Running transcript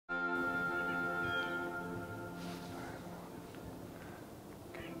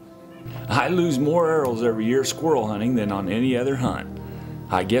I lose more arrows every year squirrel hunting than on any other hunt.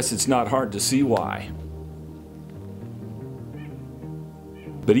 I guess it's not hard to see why.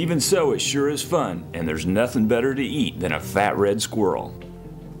 But even so, it sure is fun, and there's nothing better to eat than a fat red squirrel.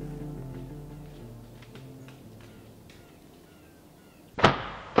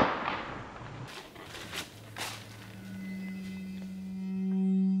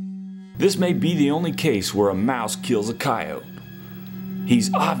 This may be the only case where a mouse kills a coyote.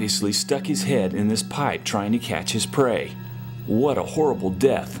 He's obviously stuck his head in this pipe trying to catch his prey. What a horrible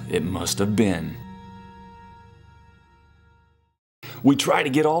death it must have been. We try to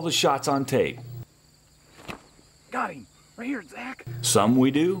get all the shots on tape. Got him! Right here, Zach! Some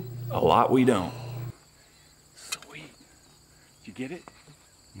we do, a lot we don't. Sweet. Did you get it?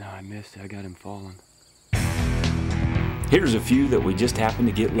 No, I missed it. I got him falling. Here's a few that we just happened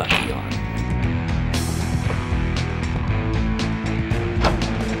to get lucky on.